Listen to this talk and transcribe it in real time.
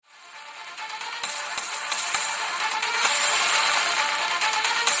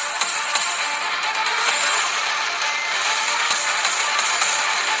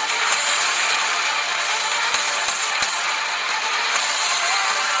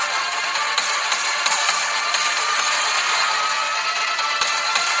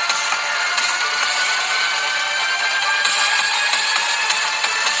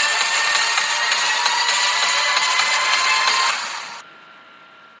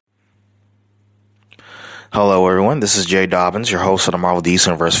Hello, everyone. This is Jay Dobbins, your host of the Marvel DC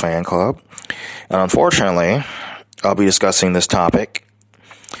Universe Fan Club. And unfortunately, I'll be discussing this topic,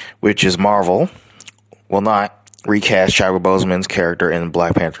 which is Marvel will not recast Chadwick Boseman's character in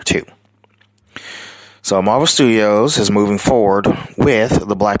Black Panther 2. So Marvel Studios is moving forward with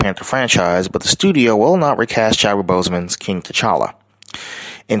the Black Panther franchise, but the studio will not recast Chadwick Boseman's King T'Challa.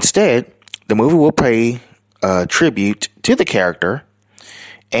 Instead, the movie will pay tribute to the character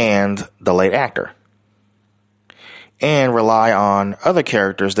and the late actor, and rely on other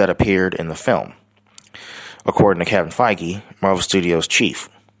characters that appeared in the film, according to Kevin Feige, Marvel Studios' chief.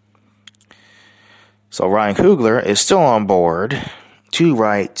 So Ryan Coogler is still on board to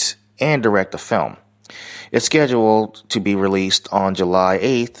write and direct the film. It's scheduled to be released on July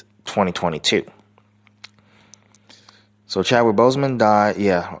 8th, 2022. So Chadwick Boseman died,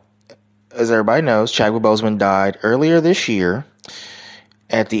 as everybody knows, Chadwick Boseman died earlier this year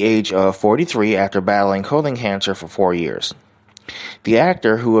at the age of 43 after battling colon cancer for 4 years. The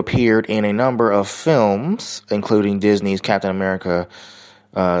actor, who appeared in a number of films, including Disney's Captain America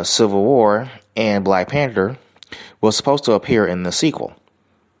Civil War and Black Panther, was supposed to appear in the sequel.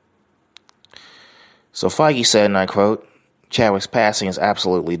 So Feige said, and I quote, "Chadwick's passing is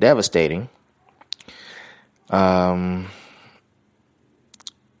absolutely devastating." And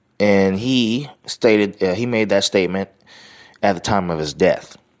he stated, he made that statement at the time of his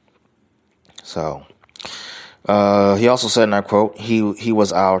death. So, he also said, and I quote, he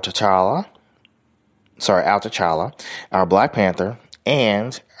was our T'Challa, our Black Panther,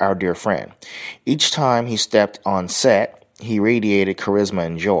 and our dear friend. Each time he stepped on set, he radiated charisma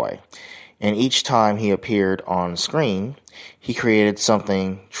and joy. And each time he appeared on screen, he created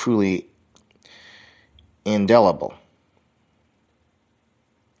something truly indelible.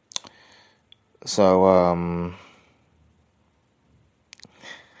 So,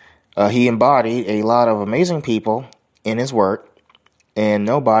 he embodied a lot of amazing people in his work, and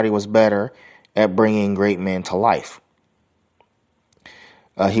nobody was better at bringing great men to life.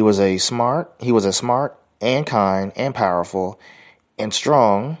 He was a smart and kind and powerful and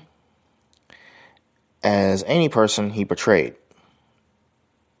strong as any person he portrayed.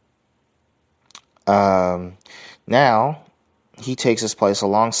 Now, he takes his place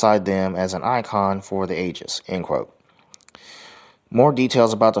alongside them as an icon for the ages, end quote. More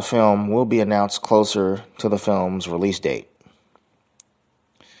details about the film will be announced closer to the film's release date.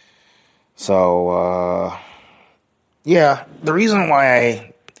 So, the reason why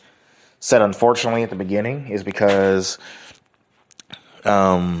I said unfortunately at the beginning is because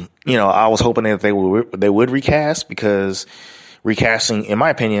I was hoping that they would recast, because recasting, in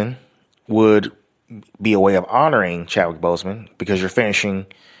my opinion, would be a way of honoring Chadwick Boseman, because you're finishing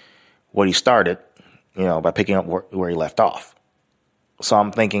what he started, by picking up where he left off. So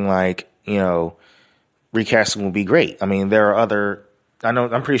I'm thinking recasting would be great. I mean,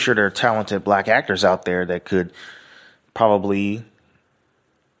 I'm pretty sure there are talented black actors out there that could probably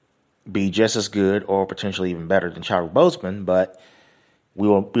be just as good or potentially even better than Chadwick Boseman, but we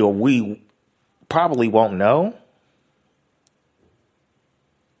probably won't know,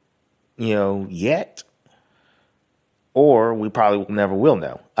 yet, or we probably never will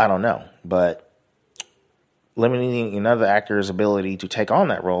know. I don't know, but limiting another actor's ability to take on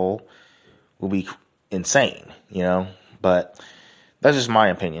that role will be insane, but that's just my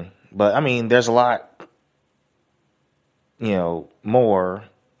opinion. But I mean, there's a lot, more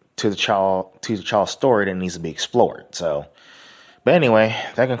to the T'Challa story that needs to be explored. So, but anyway,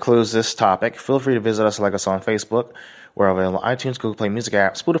 that concludes this topic. Feel free to visit us, like us on Facebook. We're available on iTunes, Google Play Music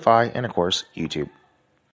app, Spotify, and of course, YouTube.